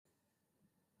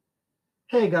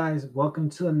Hey guys, welcome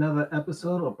to another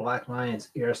episode of Black Lions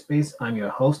Airspace. I'm your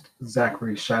host,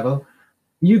 Zachary Shadow.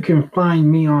 You can find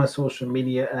me on social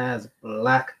media as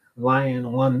Black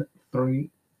Lion 130.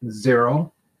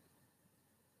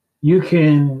 You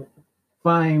can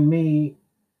find me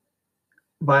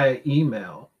via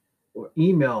email or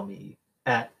email me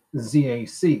at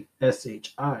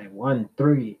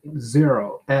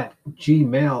zacshi130 at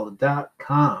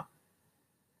gmail.com.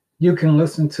 You can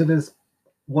listen to this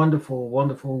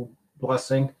wonderful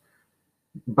blessing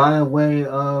by way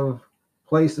of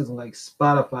places like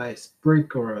Spotify,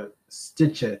 Spreaker,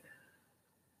 Stitcher,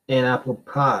 and Apple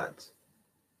Pods.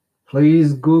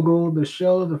 Please Google the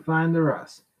show to find the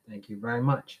rest. Thank you very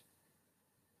much.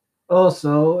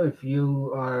 Also, if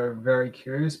you are very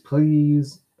curious,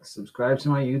 please subscribe to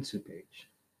my YouTube page.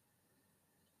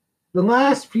 The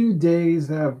last few days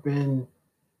have been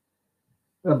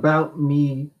about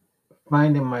me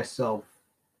finding myself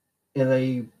in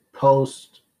a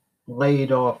post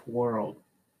laid off world.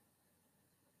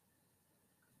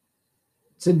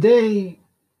 Today,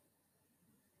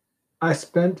 I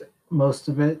spent most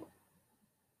of it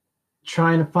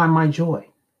trying to find my joy.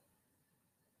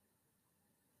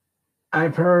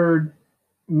 I've heard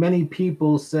many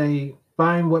people say,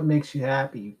 find what makes you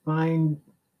happy, find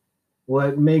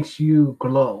what makes you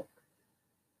glow.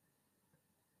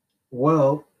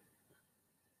 Well,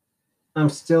 I'm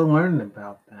still learning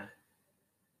about that.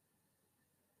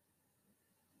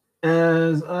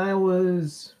 As I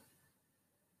was,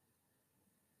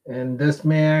 and this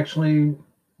may actually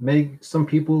make some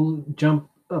people jump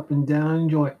up and down in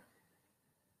joy.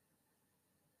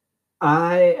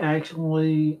 I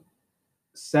actually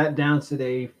sat down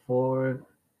today for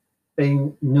a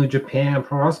New Japan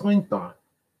Pro Wrestling thon.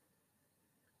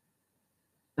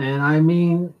 And I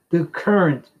mean the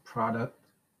current product.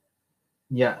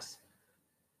 Yes.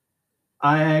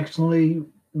 I actually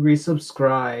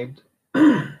resubscribed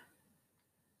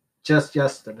just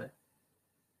yesterday.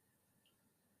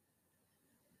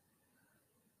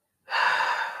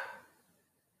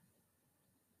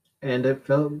 And it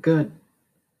felt good.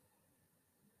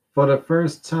 For the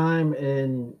first time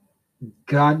in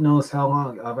God knows how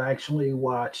long, I've actually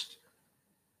watched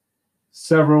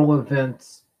several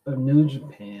events of New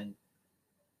Japan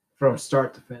from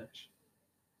start to finish.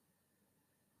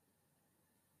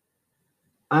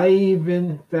 I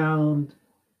even found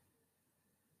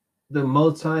the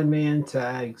multi-man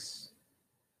tags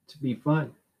to be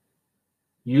fun.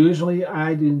 Usually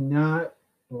I do not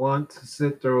want to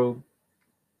sit through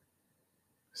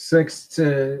 6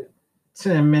 to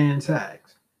 10 man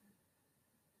tags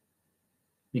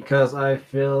because I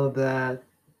feel that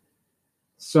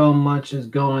so much is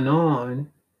going on.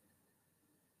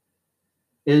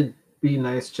 It'd be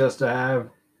nice just to have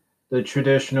the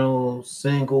traditional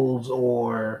singles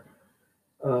or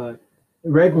uh,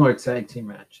 regular tag team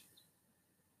matches.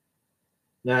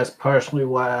 That's partially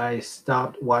why I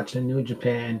stopped watching New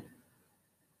Japan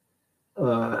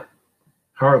uh,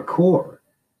 hardcore.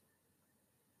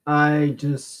 I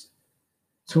just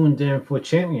tuned in for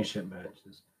championship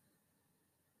matches.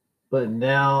 But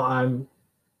now I'm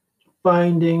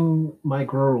finding my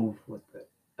groove with it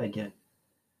again.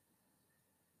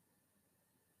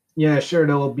 Yeah, sure,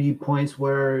 there will be points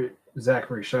where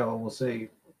Zachary Shaw will say,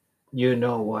 you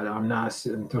know what, I'm not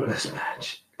sitting through this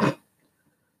match.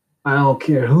 I don't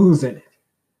care who's in it.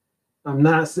 I'm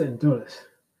not sitting through this.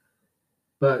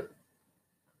 But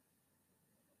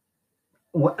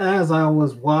as I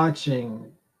was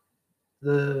watching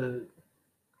the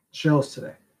shows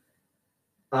today,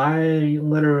 I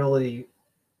literally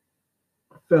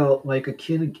felt like a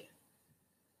kid again.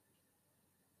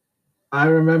 I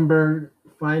remember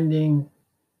finding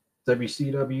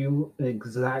WCW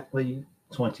exactly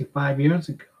 25 years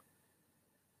ago.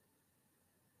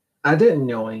 I didn't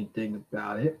know anything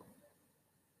about it,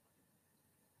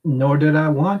 nor did I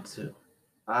want to.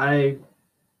 I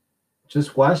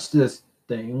just watched this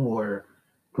thing where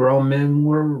grown men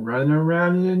were running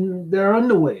around in their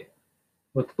underwear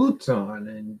with boots on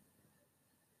and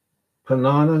putting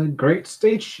on a great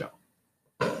stage show,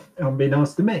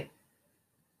 unbeknownst to me.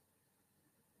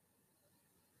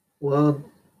 Well,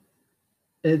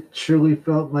 it truly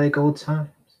felt like old times.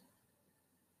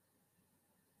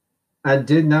 I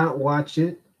did not watch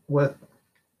it with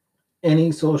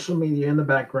any social media in the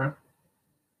background.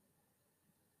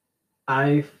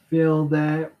 I feel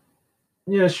that,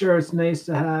 yeah, sure, it's nice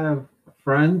to have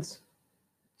friends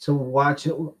to watch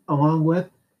it along with,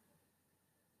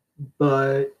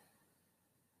 but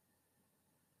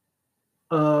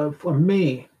for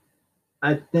me,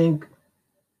 I think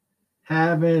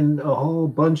having a whole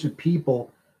bunch of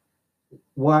people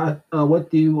what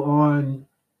do you on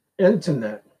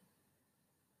internet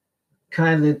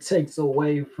kind of takes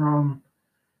away from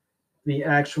the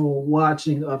actual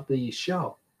watching of the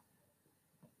show.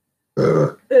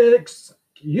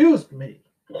 Excuse me.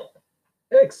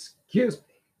 Excuse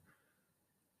me.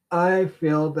 I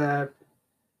feel that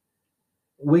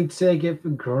we take it for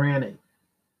granted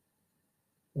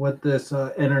with this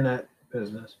internet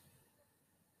business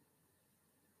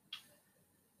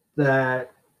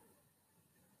that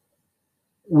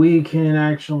we can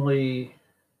actually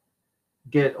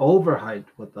get overhyped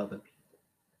with other people.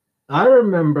 I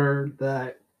remember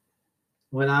that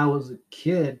when I was a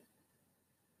kid,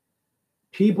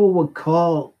 people would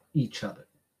call each other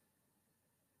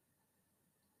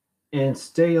and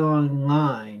stay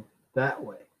online that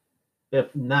way.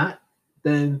 If not,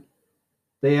 then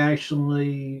they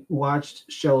actually watched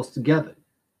shows together.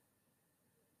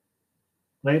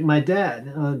 Like my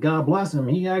dad, God bless him,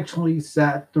 he actually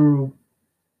sat through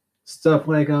stuff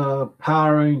like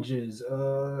Power Rangers,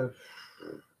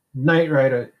 Knight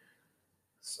Rider,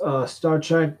 Star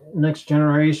Trek Next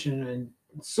Generation, and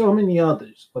so many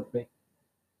others with me.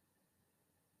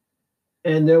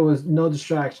 And there was no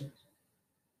distractions.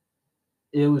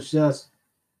 It was just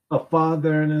a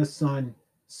father and a son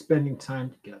spending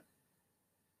time together.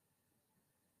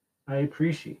 I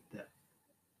appreciate that.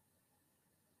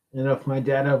 And if my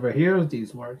dad ever hears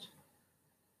these words,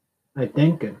 I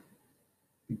thank him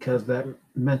because that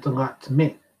meant a lot to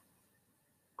me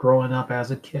growing up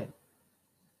as a kid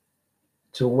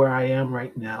to where I am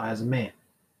right now as a man.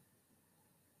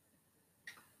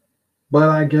 But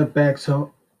I get back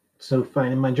to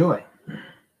finding my joy.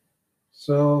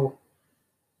 So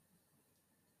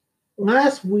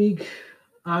last week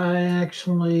I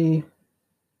actually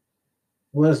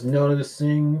was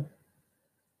noticing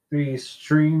the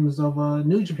streams of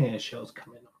New Japan shows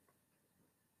coming up.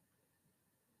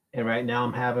 And right now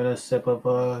I'm having a sip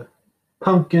of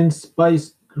pumpkin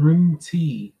spice green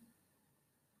tea.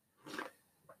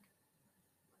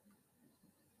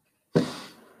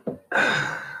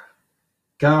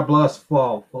 God bless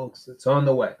fall, folks. It's on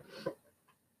the way.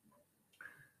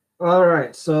 All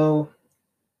right, so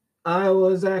I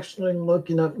was actually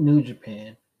looking up New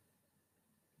Japan.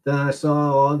 Then I saw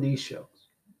all these shows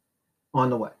on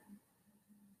the way.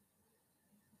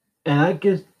 And I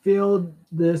could feel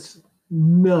this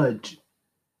nudge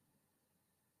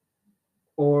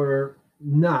or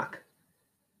knock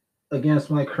against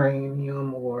my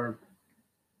cranium or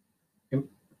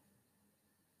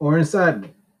inside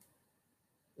me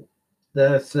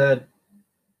that said,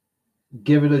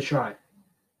 give it a try.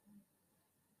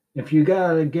 If you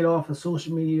gotta get off of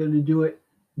social media to do it,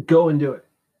 go and do it.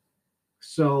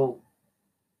 So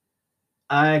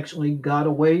I actually got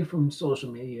away from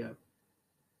social media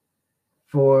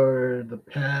for the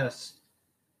past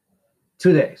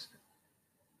 2 days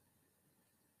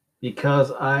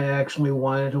because I actually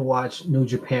wanted to watch New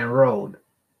Japan Road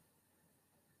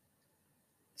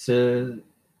to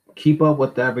keep up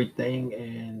with everything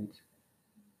and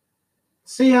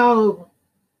see how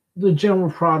the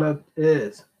general product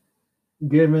is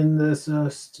given this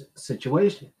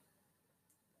situation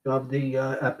of the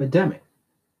epidemic.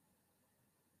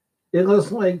 It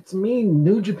looks like to me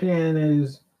New Japan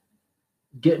is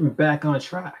getting back on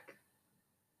track.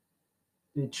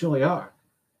 They truly are.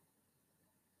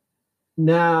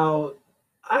 Now,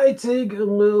 I take a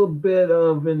little bit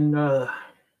of an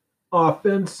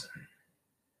offense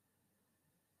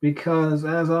because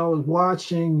as I was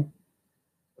watching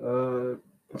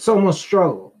Someone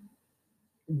Struggle,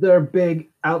 their big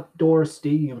outdoor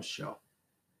stadium show,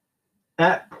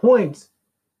 at points,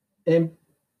 and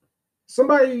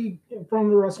somebody from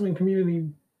the wrestling community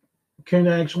can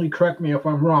actually correct me if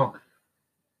I'm wrong.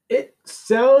 It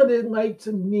sounded like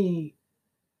to me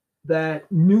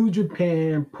that New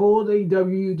Japan pulled a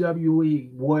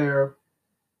WWE where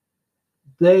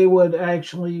they would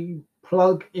actually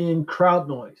plug in crowd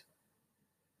noise.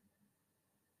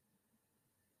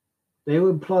 They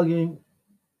would plug in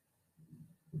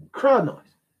crowd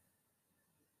noise,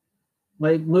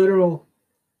 like literal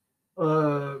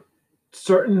uh,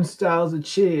 certain styles of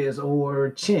cheers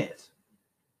or chants.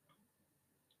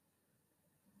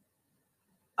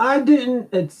 I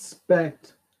didn't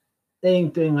expect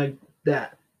anything like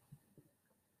that.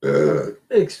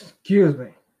 Excuse me.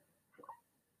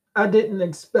 I didn't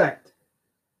expect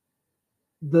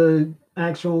the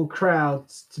actual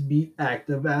crowds to be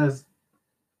active as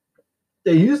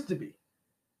they used to be.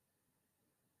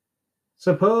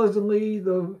 Supposedly,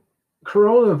 the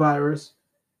coronavirus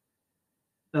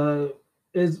uh,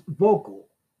 is vocal.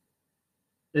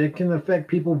 It can affect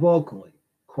people vocally,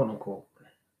 quote unquote.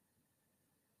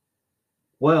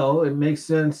 Well, it makes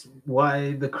sense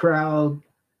why the crowd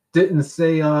didn't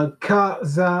say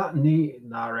Kaza ni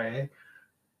Nare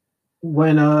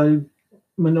when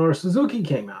Minoru Suzuki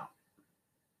came out.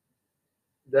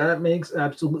 That makes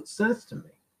absolute sense to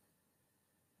me.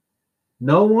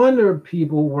 No wonder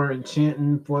people weren't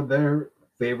chanting for their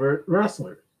favorite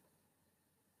wrestler.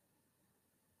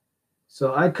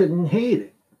 So I couldn't hate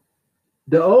it.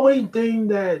 The only thing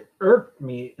that irked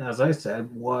me, as I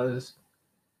said, was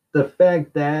the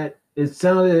fact that it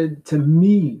sounded to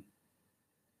me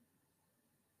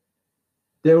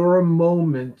there were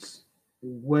moments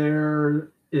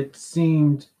where it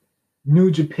seemed New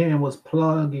Japan was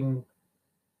plugging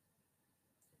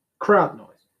crowd noise.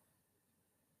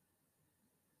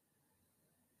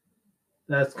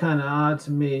 That's kind of odd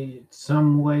to me in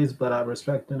some ways, but I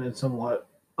respect it in somewhat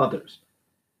others.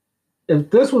 If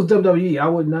this was WWE, I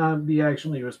would not be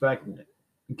actually respecting it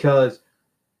because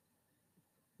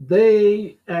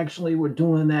they actually were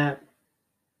doing that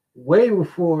way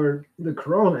before the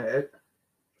Corona hit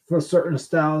for certain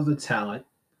styles of talent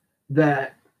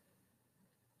that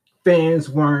fans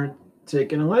weren't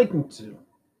taking a liking to.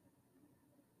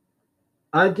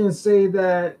 I can say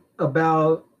that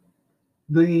about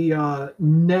the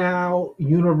now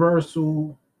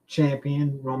Universal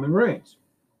Champion Roman Reigns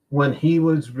when he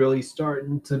was really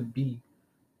starting to be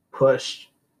pushed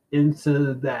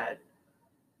into that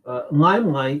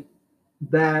limelight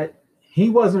that he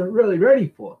wasn't really ready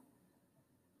for,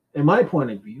 in my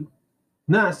point of view.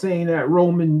 Not saying that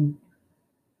Roman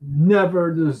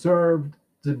never deserved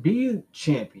to be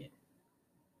champion,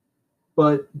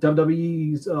 but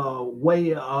WWE's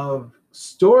way of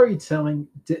storytelling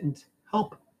didn't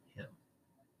help him.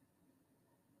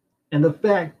 And the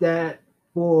fact that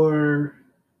for,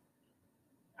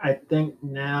 I think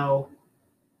now,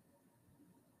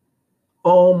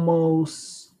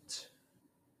 almost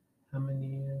how many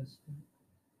years?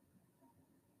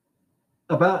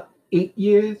 About 8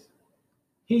 years,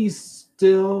 he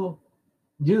still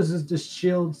uses the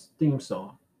Shield's theme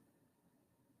song.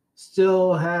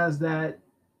 Still has that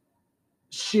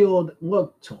Shield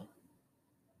look to him.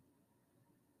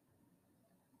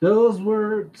 Those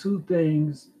were two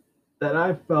things that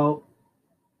I felt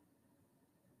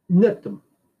nipped him.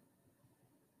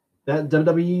 That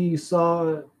WWE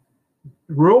saw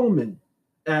Roman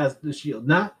as the Shield,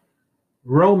 not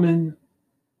Roman,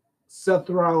 Seth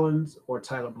Rollins, or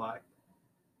Tyler Black,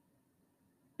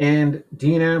 and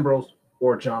Dean Ambrose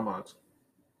or John Moxley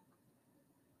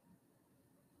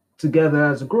together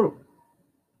as a group.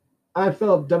 I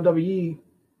felt WWE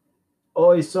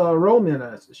always saw Roman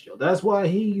as the Shield. That's why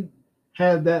he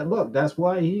had that look. That's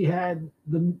why he had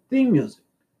the theme music,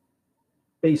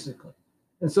 basically.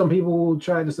 And some people will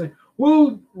try to say,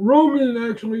 well, Roman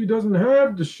actually doesn't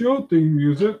have the Shield theme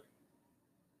music.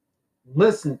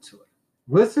 Listen to it.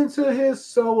 Listen to his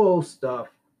solo stuff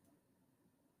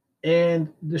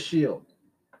and the Shield.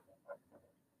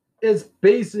 It's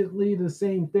basically the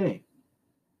same thing.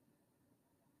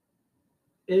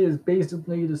 It is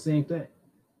basically the same thing.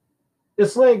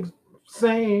 It's like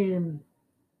saying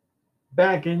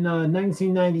back in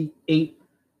 1998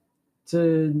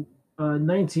 to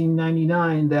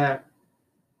 1999 that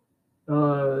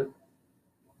uh,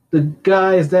 the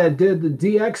guys that did the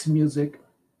DX music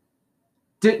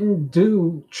didn't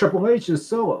do Triple H's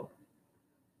solo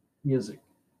music,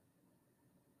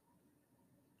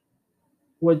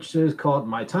 which is called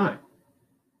My Time.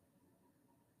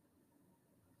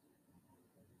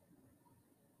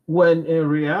 When in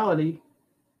reality,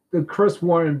 the Chris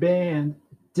Warren band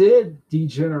did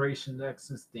D-Generation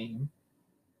X's theme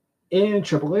and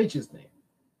Triple H's theme.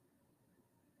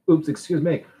 Oops, excuse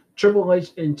me. Triple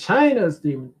H and China's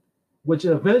theme, which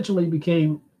eventually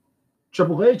became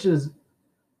Triple H's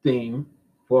theme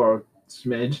for a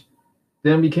smidge,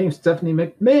 then became Stephanie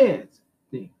McMahon's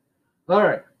theme. All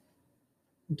right,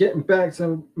 getting back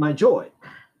to my joy.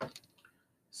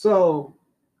 So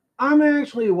I'm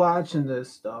actually watching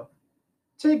this stuff.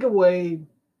 Take away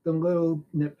the little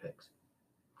nitpicks.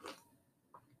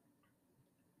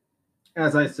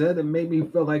 As I said, it made me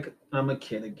feel like I'm a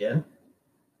kid again.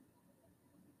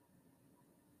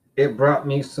 It brought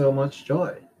me so much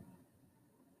joy.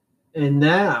 And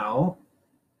now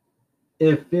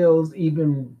it feels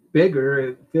even bigger,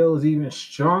 it feels even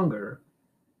stronger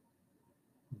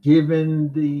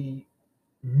given the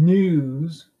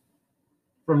news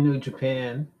from New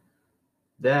Japan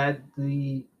that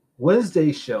the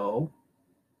Wednesday show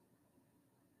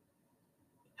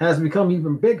has become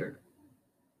even bigger.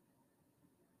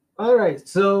 All right,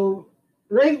 so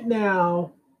right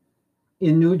now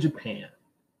in New Japan,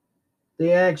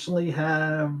 they actually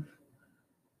have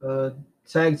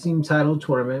tag team title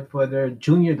tournament for their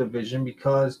junior division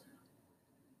because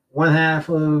one half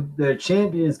of their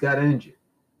champions got injured.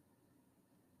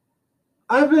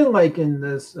 I've been liking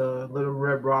this little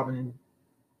Red Robin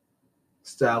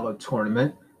style of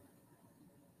tournament.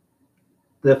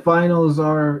 The finals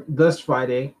are this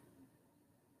Friday.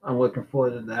 I'm looking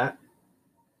forward to that.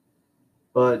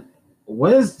 But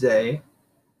Wednesday,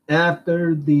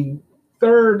 after the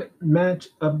third match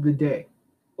of the day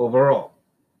overall,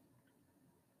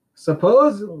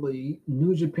 supposedly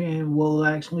New Japan will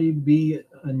actually be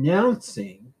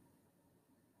announcing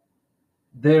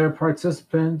their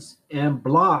participants and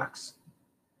blocks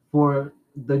for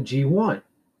the G1.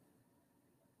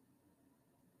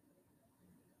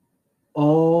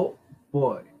 Oh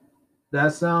boy,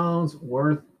 that sounds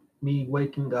worth me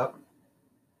waking up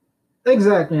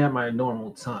exactly at my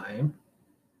normal time,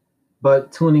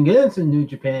 but tuning into New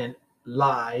Japan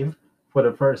live for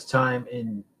the first time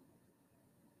in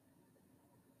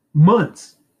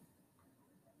months.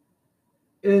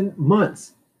 In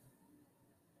months.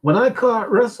 When I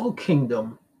caught Wrestle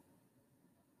Kingdom,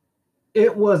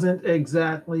 it wasn't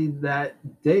exactly that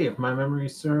day, if my memory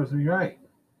serves me right.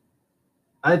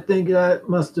 I think that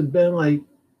must have been like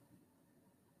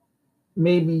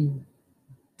maybe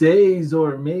days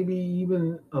or maybe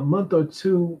even a month or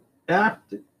two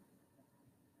after.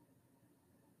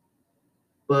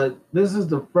 But this is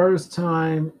the first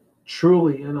time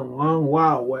truly in a long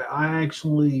while where I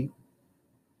actually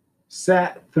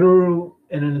sat through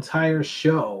an entire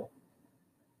show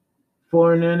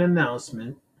for an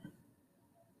announcement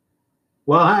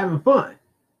while having fun.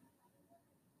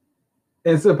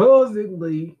 And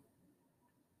supposedly,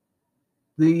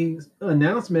 the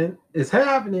announcement is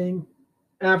happening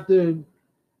after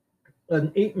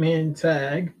an 8-man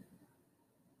tag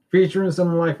featuring some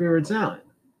of my favorite talent,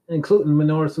 including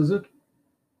Minoru Suzuki.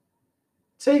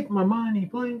 Take my money,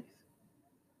 please.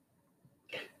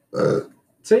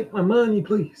 Take my money,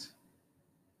 please.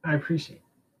 I appreciate it.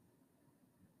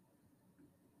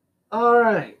 All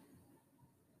right.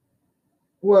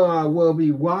 Well, I will be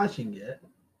watching it.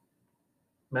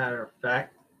 Matter of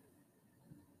fact,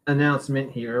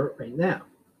 announcement here right now.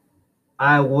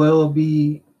 I will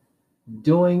be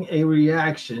doing a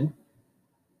reaction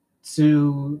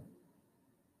to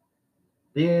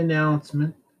the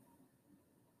announcement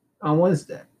on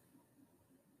Wednesday.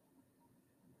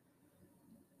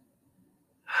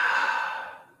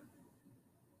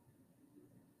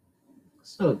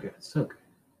 So good, so good.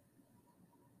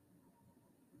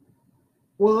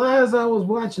 Well, as I was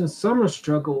watching Summer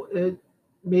Struggle, it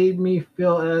made me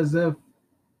feel as if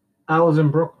I was in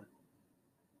Brooklyn.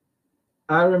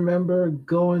 I remember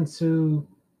going to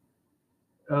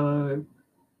uh,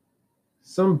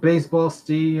 some baseball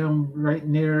stadium right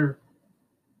near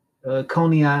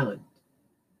Coney Island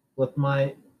with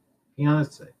my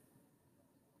fiance,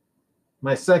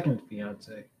 my second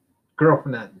fiance,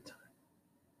 girlfriend at the time.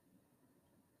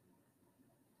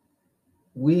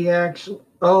 We actually,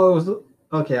 oh, it was,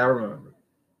 okay, I remember.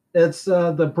 It's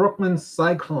the Brooklyn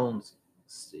Cyclones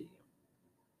stadium.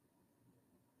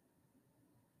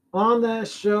 On that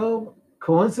show,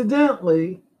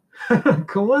 coincidentally,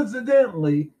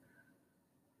 coincidentally,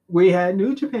 we had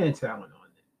New Japan talent on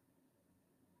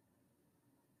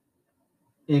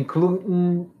it,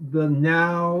 including the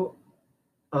now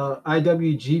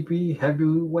IWGP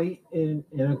Heavyweight and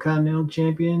Intercontinental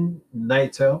Champion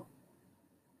Naito,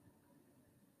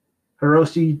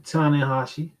 Hiroshi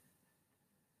Tanahashi.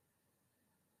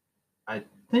 I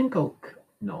think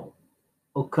no,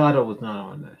 Okada was not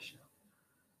on that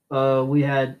show. We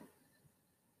had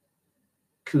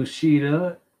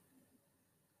Kushida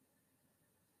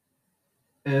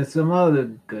and some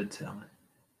other good talent.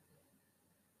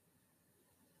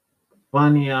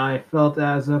 Funny, I felt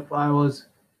as if I was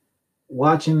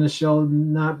watching the show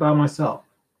not by myself.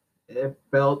 It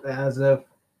felt as if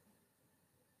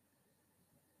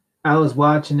I was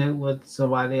watching it with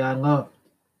somebody I loved.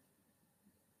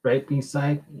 Right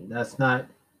beside me. That's not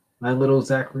my little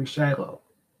Zachary Shiloh.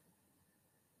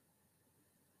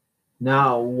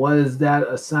 Now, was that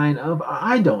a sign of?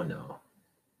 I don't know.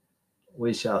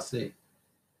 We shall see.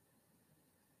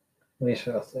 We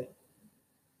shall see.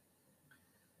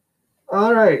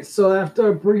 All right, so after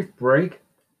a brief break,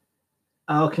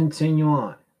 I'll continue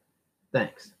on.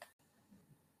 Thanks.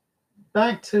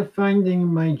 Back to finding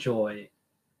my joy.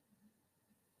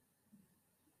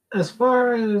 As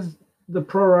far as the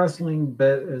pro wrestling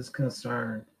bit is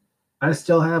concerned, I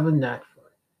still have a knack for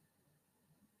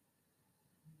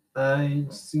it.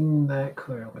 I've seen that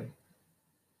clearly.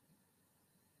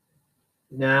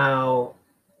 Now,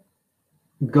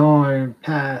 going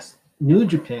past New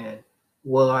Japan,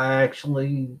 will I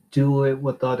actually do it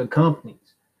with other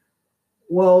companies?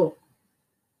 Well,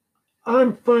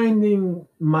 I'm finding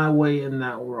my way in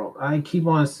that world. I keep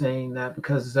on saying that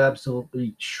because it's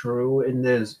absolutely true, and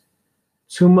there's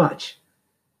too much.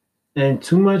 And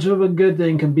too much of a good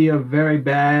thing can be a very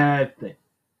bad thing.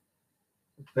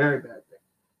 Very bad thing.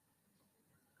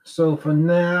 So for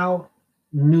now,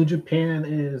 New Japan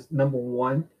is number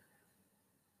one.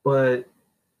 But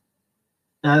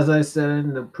as I said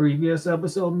in the previous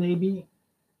episode, maybe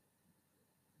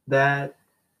that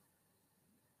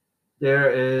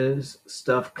there is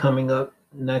stuff coming up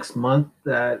next month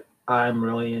that I'm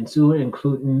really into,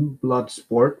 including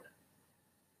Bloodsport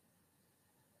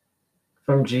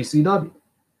from GCW.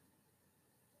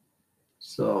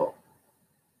 So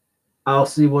I'll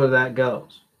see where that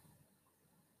goes.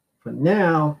 For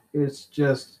now, it's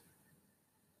just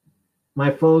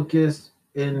my focus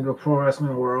in the pro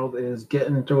wrestling world is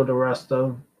getting through the rest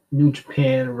of New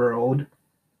Japan Road,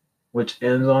 which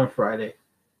ends on Friday,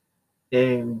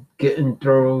 and getting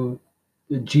through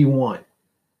the G1.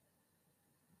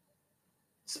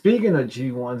 Speaking of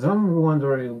G1s, I'm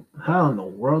wondering how in the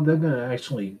world they're going to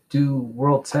actually do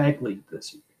World Tag League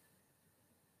this year.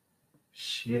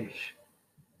 Sheesh.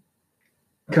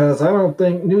 Because I don't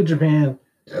think New Japan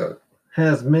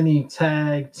has many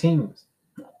tag teams.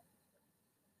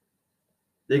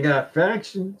 They got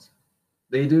factions.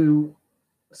 They do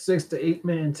 6 to 8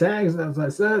 man tags, as I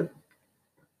said.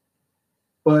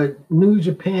 But New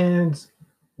Japan's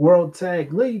World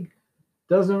Tag League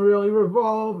doesn't really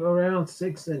revolve around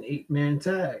 6 and 8 man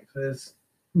tags. It's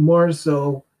more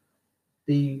so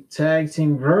the tag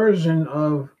team version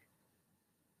of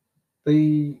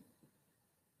the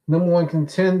number one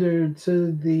contender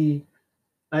to the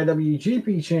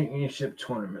IWGP Championship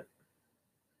tournament.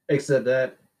 Except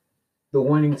that the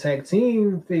winning tag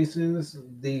team faces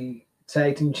the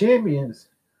tag team champions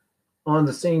on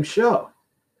the same show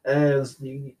as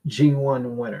the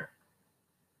G1 winner,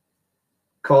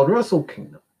 called Wrestle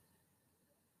Kingdom.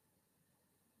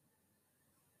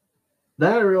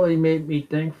 That really made me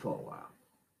think for a while.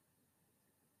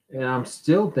 And I'm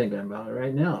still thinking about it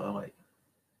right now. Like,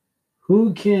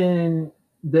 who can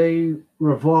they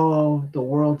revolve the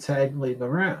World Tag League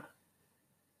around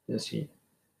this year?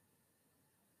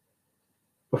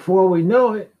 Before we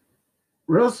know it,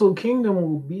 Wrestle Kingdom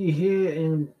will be here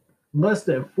in less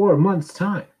than 4 months'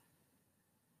 time.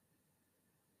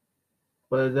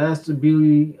 But that's the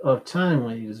beauty of time,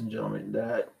 ladies and gentlemen,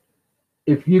 that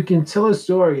if you can tell a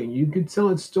story and you can tell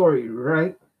its story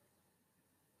right,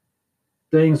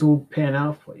 things will pan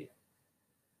out for you.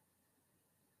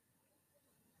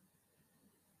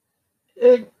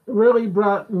 It really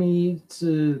brought me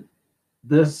to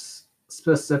this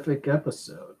specific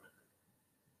episode.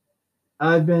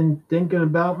 I've been thinking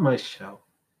about my show,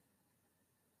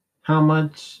 how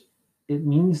much it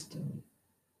means to me.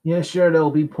 Yeah, sure,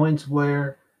 there'll be points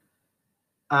where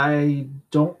I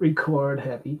don't record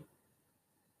heavy.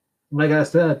 Like I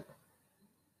said,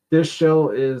 this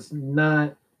show is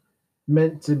not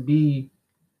meant to be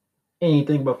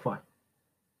anything but fun.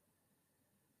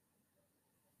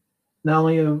 Not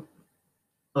only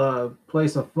a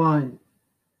place of fun,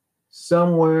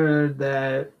 somewhere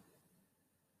that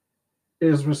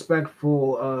is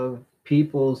respectful of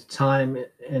people's time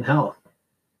and health,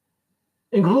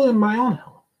 including my own health.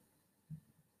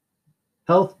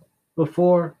 Health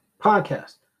before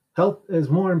podcast. Health is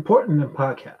more important than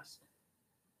podcast.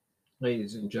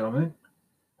 Ladies and gentlemen,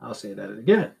 I'll say that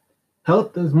again.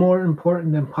 Health is more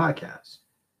important than podcast.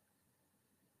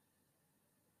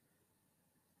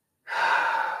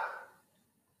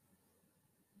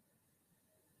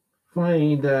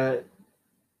 Funny that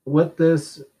with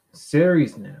this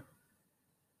series now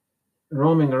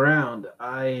roaming around,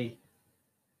 I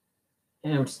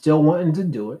am still wanting to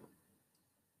do it.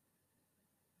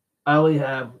 I only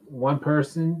have one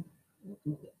person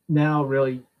now,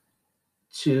 really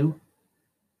two.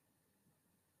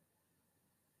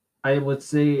 I would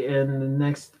say in the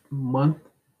next month,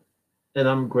 and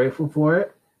I'm grateful for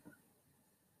it.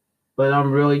 But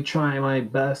I'm really trying my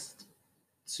best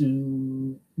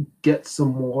to get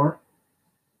some more.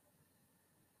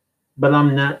 But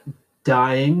I'm not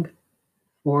dying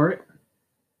for it.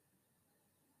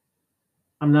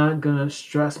 I'm not going to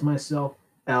stress myself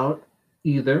out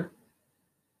either.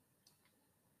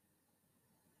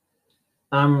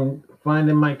 I'm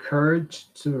finding my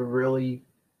courage to really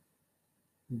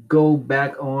go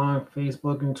back on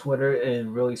Facebook and Twitter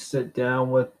and really sit down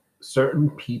with certain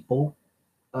people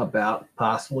about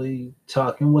possibly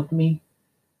talking with me.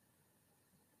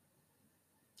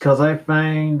 Because I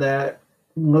find that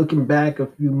looking back a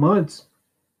few months,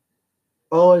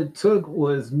 All it took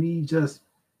was me just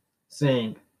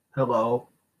saying, hello,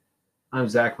 I'm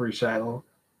Zachary Shiloh.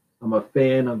 I'm a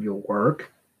fan of your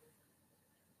work.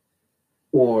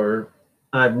 Or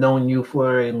I've known you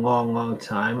for a long, long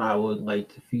time. I would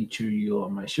like to feature you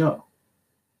on my show.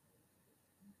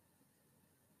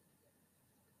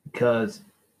 Because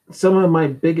some of my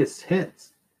biggest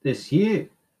hits this year,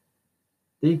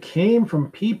 they came from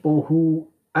people who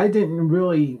I didn't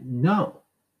really know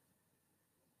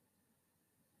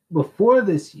before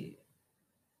this year.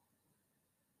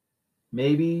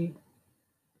 Maybe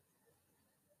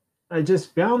I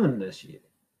just found them this year,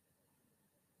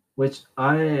 which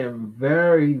I am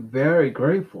very, very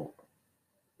grateful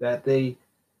that they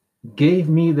gave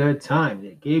me their time,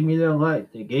 they gave me their life,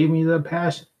 they gave me their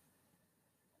passion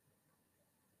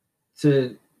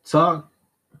to talk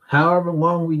however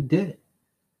long we did it.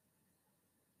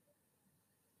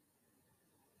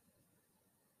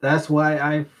 That's why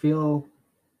I feel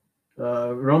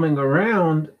roaming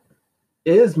around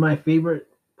is my favorite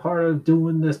part of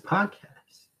doing this podcast,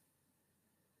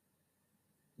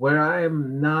 where I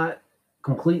am not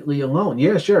completely alone.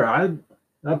 Yeah, sure, I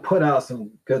put out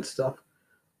some good stuff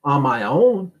on my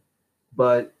own,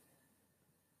 but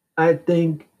I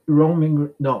think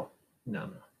roaming no,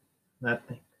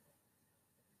 nothing.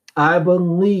 I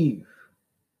believe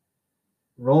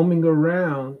roaming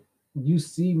around, you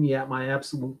see me at my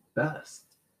absolute best.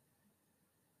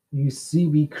 You see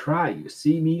me cry, you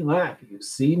see me laugh, you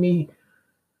see me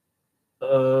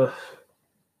uh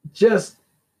just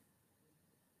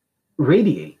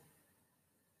radiate.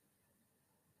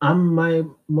 I'm my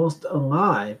most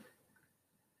alive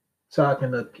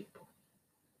talking to people.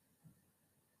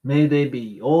 May they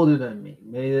be older than me,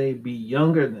 may they be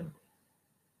younger than me,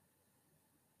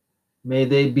 may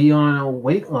they be on a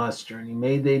weight loss journey,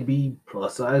 may they be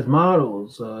plus size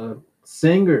models,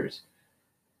 singers,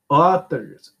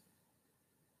 authors,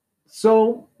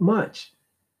 so much.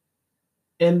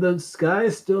 And the sky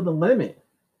is still the limit.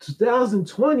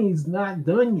 2020 is not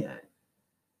done yet.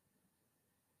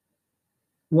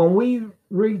 When we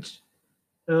reach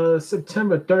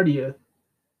September 30th,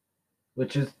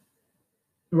 which is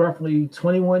roughly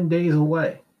 21 days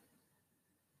away,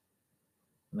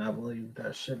 and I believe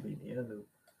that should be the end of the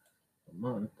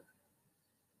month.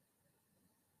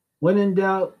 When in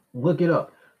doubt, look it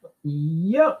up.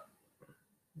 Yep,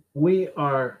 we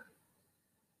are.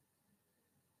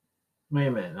 Wait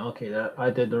a minute. Okay, I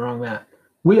did the wrong math.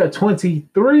 We are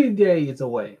 23 days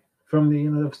away from the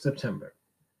end of September.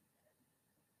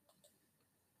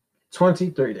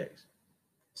 23 days.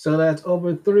 So that's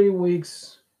over 3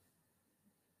 weeks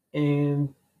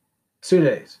and 2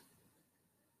 days,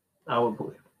 I would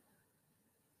believe.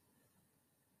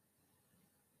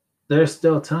 There's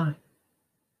still time.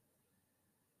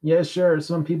 Yeah, sure.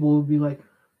 Some people will be like,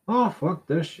 oh, fuck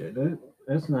this shit.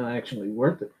 It's not actually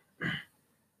worth it.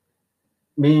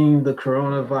 Meaning the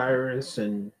coronavirus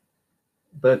and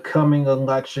the coming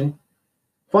election.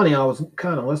 Funny, I was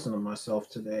kind of listening to myself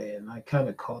today and I kind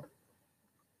of called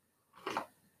it.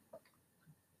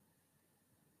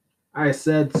 I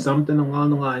said something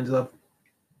along the lines of,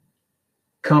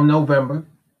 come November,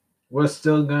 we're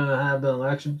still going to have the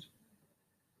elections.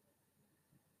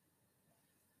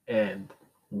 And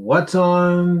what's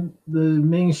on the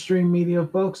mainstream media,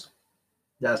 folks?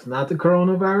 That's not the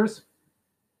coronavirus.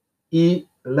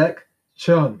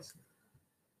 Elections.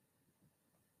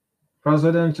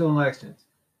 Presidential elections.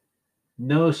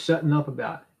 No shutting up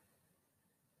about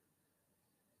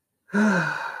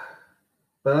it.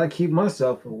 But I keep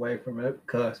myself away from it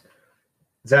because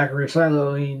Zachary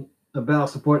Shiloh ain't about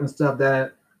supporting stuff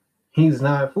that he's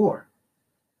not for.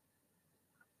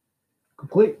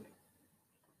 Completely.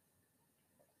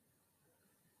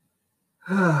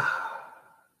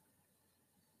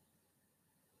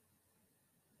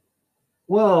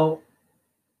 Well,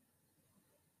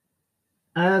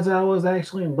 as I was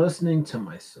actually listening to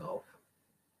myself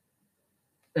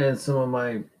and some of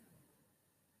my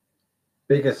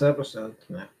biggest episodes,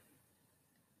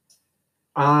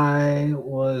 I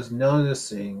was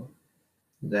noticing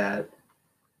that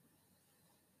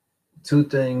two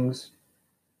things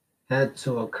had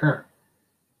to occur.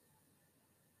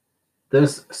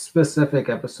 This specific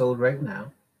episode right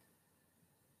now,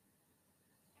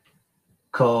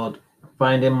 called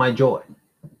Finding My Joy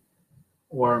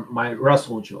or My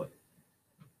Russell Joy.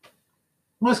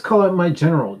 Let's call it my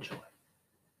general joy.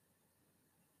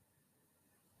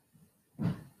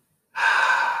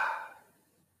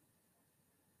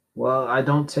 Well, I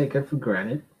don't take it for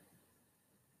granted.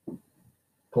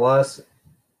 Plus,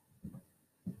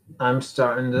 I'm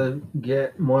starting to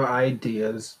get more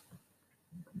ideas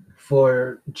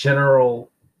for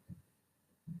general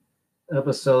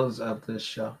episodes of this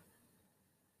show.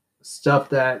 Stuff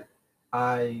that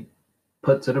I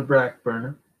put to the back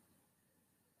burner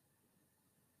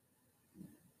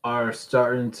are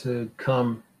starting to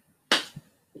come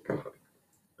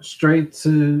straight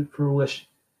to fruition,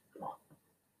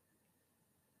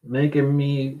 making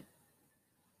me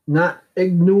not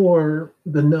ignore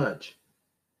the nudge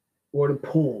or the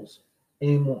pulls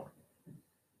anymore.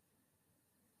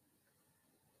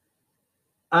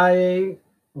 I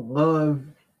love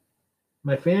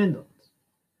my fandoms.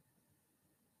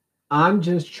 I'm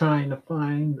just trying to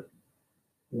find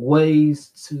ways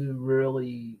to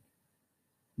really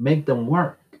make them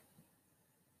work.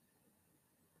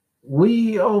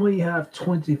 We only have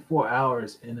 24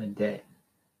 hours in a day.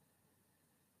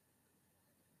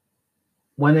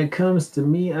 When it comes to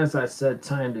me, as I said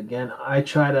time and again, I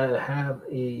try to have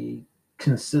a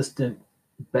consistent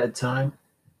bedtime.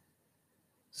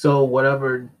 So,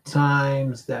 whatever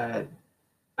times that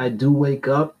I do wake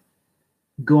up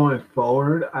going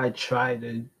forward, I try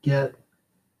to get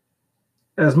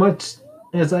as much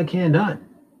as I can done.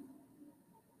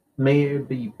 May it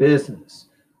be business,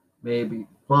 may it be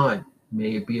fun,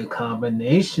 may it be a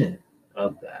combination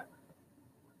of that.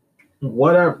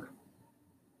 Whatever.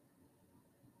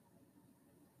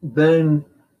 Then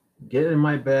get in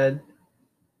my bed,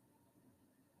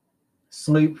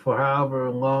 sleep for however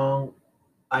long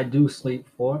I do sleep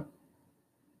for,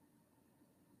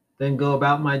 then go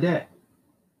about my day.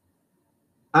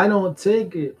 I don't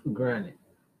take it for granted.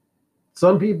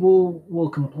 Some people will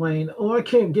complain, oh, I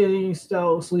can't get any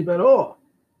style sleep at all.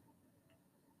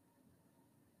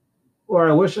 Or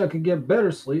I wish I could get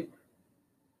better sleep.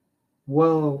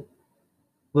 Well,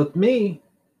 with me,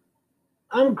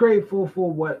 I'm grateful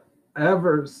for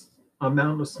whatever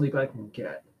amount of sleep I can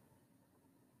get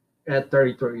at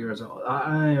 33 years old.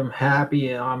 I am happy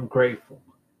and I'm grateful.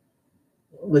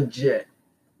 Legit.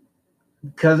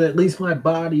 Because at least my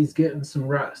body's getting some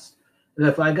rest. And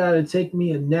if I got to take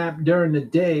me a nap during the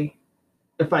day,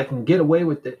 if I can get away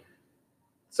with it,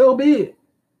 so be it.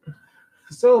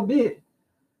 So be it.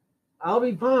 I'll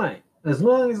be fine. As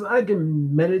long as I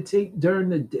can meditate during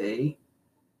the day,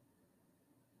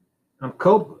 I'm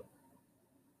coping.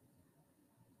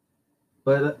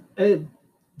 But it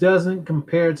doesn't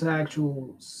compare to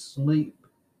actual sleep.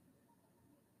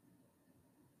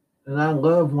 And I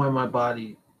love when my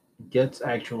body gets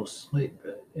actual sleep.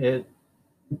 It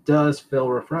does feel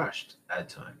refreshed at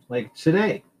times. Like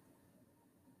today,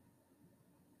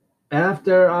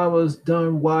 after I was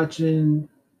done watching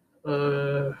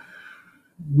uh,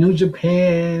 New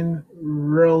Japan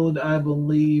Road, I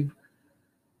believe,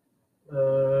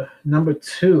 number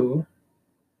two,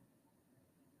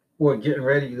 or getting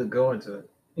ready to go into it,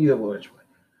 either which way.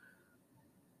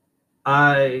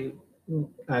 I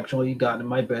actually got in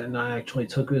my bed and I actually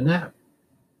took a nap.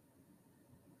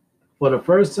 For the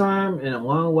first time in a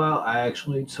long while, I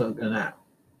actually took a nap.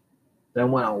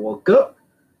 Then when I woke up,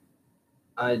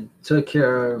 I took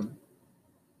care of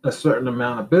a certain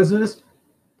amount of business.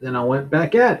 Then I went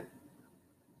back at it.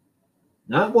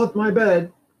 Not with my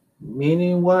bed,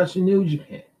 meaning watching New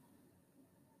Japan.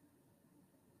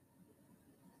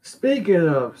 Speaking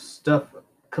of stuff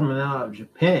coming out of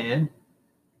Japan,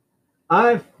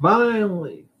 I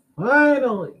finally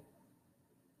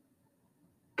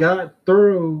got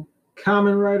through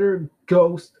Kamen Rider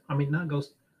Ghost. I mean, not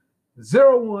Ghost,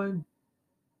 Zero One,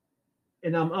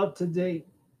 and I'm up to date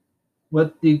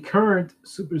with the current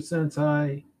Super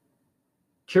Sentai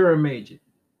Kiramager.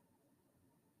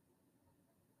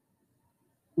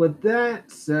 With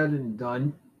that said and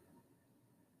done,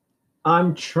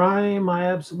 I'm trying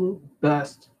my absolute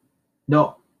best.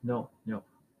 No, no, no.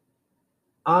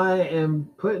 I am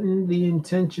putting the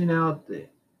intention out there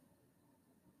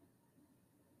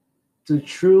to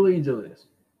truly do this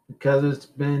because it's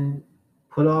been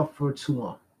put off for too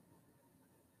long.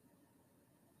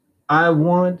 I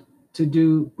want to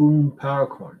do Boom Power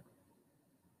Corner.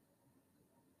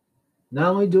 Not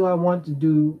only do I want to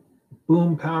do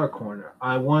Boom Power Corner,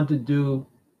 I want to do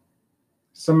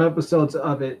some episodes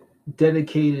of it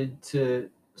dedicated to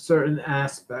certain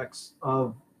aspects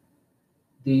of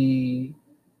the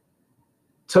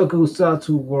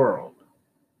Tokusatsu world.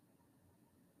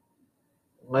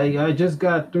 Like I just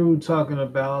got through talking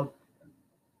about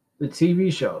the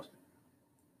TV shows.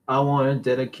 I want to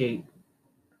dedicate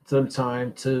some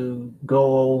time to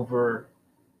go over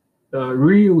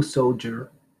Ryu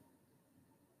Soldier,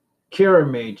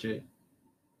 Kiramager,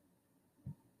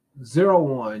 Zero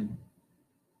One,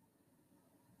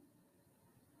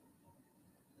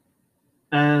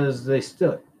 as they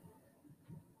stood.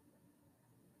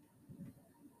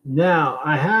 Now,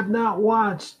 I have not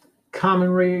watched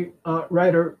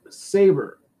Rider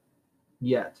Saber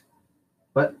yet,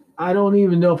 but I don't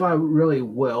even know if I really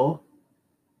will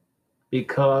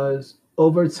because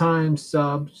Overtime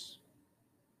Subs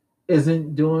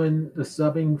isn't doing the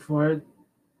subbing for it.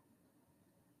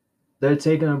 They're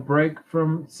taking a break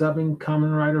from subbing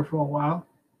Kamen Rider for a while.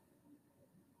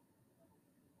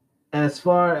 As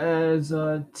far as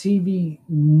TV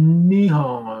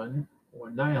Nihon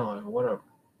or Nihon, whatever,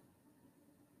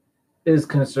 is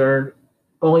concerned,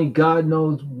 only God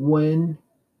knows when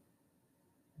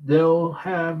they'll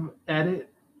have at it.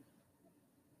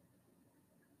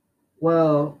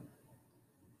 Well,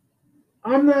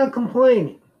 I'm not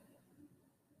complaining.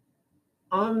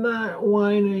 I'm not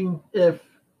whining if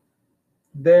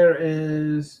there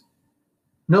is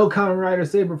no Kamen Rider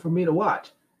Saber for me to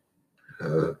watch.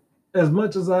 As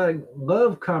much as I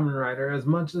love Kamen Rider, as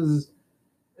much as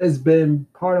it's been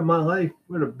part of my life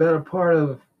for the better part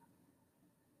of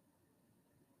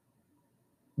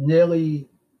nearly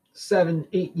 7,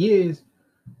 8 years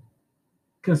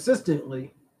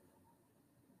consistently,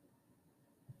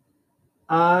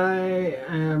 I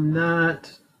am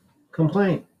not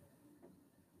complaining.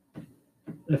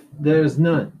 If there's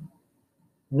none,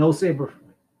 no Saber for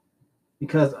me.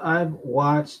 Because I've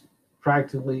watched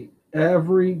practically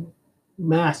every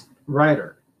Masked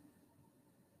Rider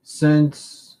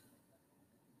since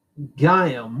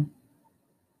Gaiam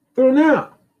through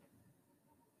now.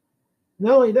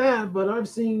 Not only that, but I've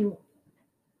seen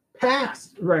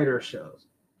past Rider shows.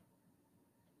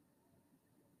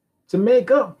 To make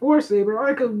up for Saber,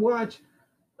 I could watch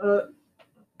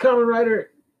Kamen Rider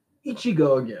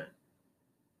Ichigo again,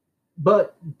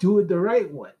 but do it the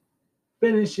right way.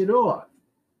 Finish it off,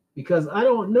 because I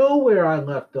don't know where I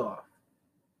left off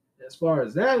as far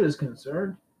as that is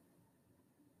concerned.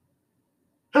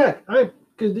 Heck, I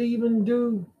could even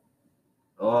do,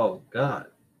 oh God,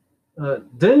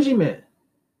 Denji Man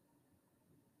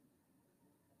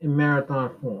in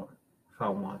marathon form if I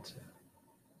want to.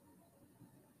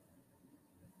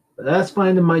 But that's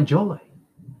finding my joy.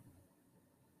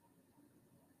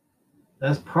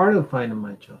 That's part of finding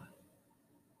my joy.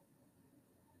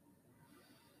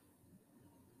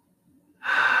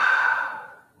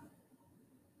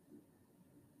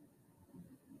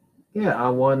 Yeah, I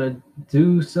want to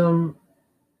do some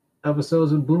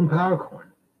episodes of Boom Power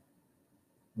Corner.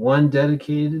 One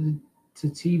dedicated to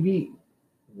TV,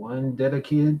 one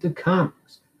dedicated to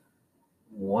comics,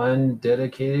 one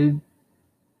dedicated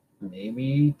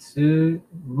maybe to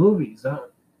movies.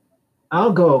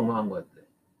 I'll go along with it.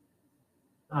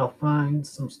 I'll find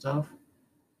some stuff.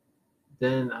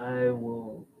 Then I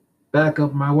will back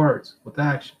up my words with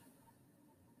action.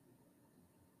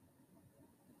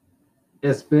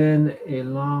 It's been a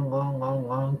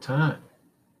long time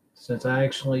since I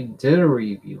actually did a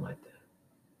review like that.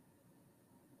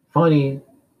 Funny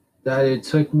that it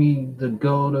took me to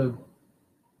go to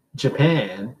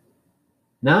Japan,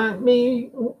 not me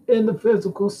in the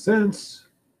physical sense,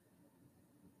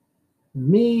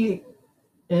 me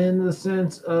in the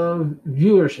sense of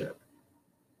viewership,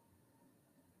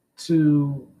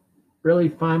 to really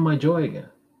find my joy again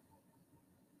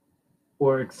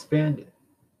or expand it.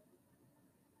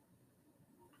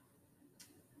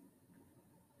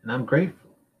 And I'm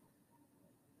grateful.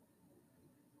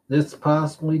 This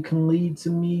possibly can lead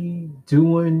to me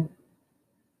doing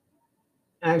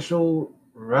actual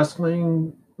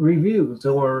wrestling reviews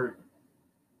or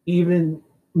even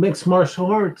mixed martial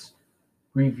arts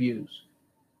reviews,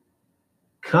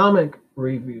 comic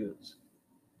reviews,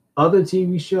 other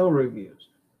TV show reviews,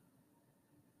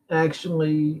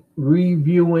 actually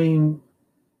reviewing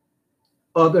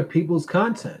other people's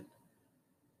content,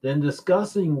 then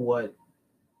discussing what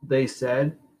they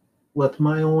said with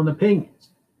my own opinions.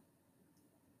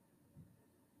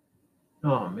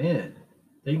 Oh man,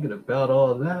 thinking about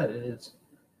all that, it's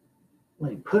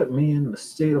like put me in the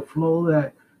state of flow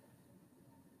that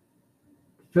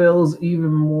feels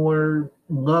even more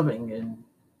loving and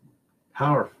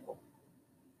powerful.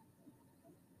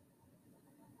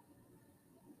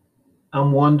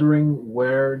 I'm wondering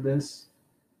where this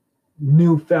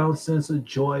newfound sense of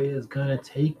joy is going to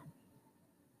take me.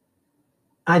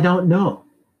 I don't know.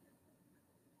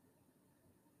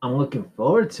 I'm looking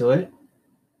forward to it.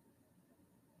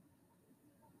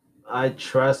 I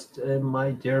trust in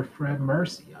my dear friend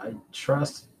Mercy. I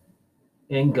trust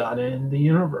in God and the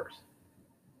universe.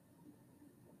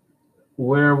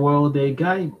 Where will they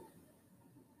guide me?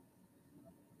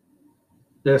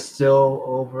 There's still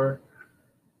over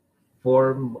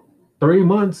 3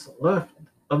 months left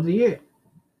of the year.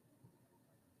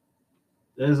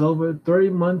 There's over 3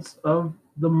 months of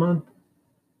the month.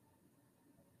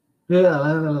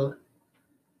 Yeah,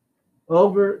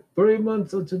 Over 3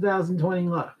 months of 2020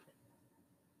 left.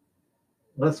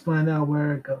 Let's find out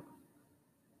where it goes.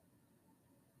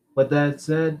 With that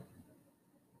said,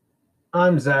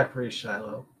 I'm Zachary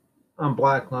Shiloh. I'm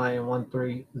Black Lion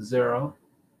 130.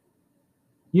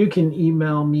 You can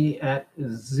email me at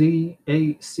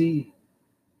zacshi130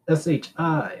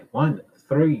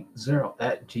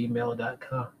 at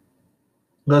gmail.com.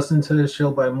 Listen to the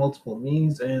show by multiple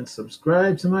means and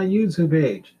subscribe to my YouTube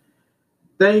page.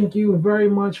 Thank you very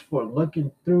much for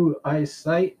looking through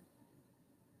eyesight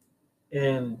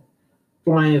and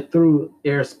flying through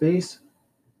airspace.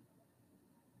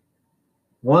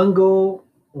 One goal,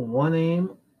 one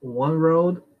aim, one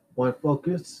road, one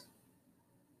focus.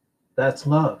 That's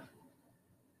love.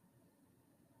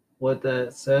 With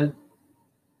that said,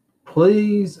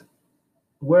 please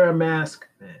wear a mask,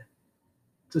 man,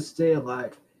 to stay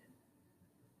alive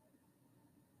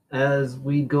as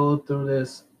we go through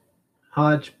this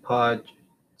hodgepodge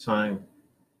time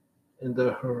in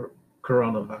the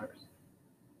coronavirus.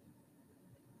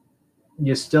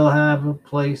 You still have a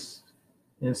place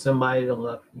and somebody to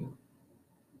love you.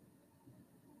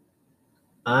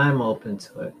 I'm open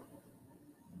to it.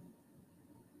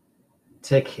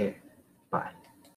 Take care. Bye.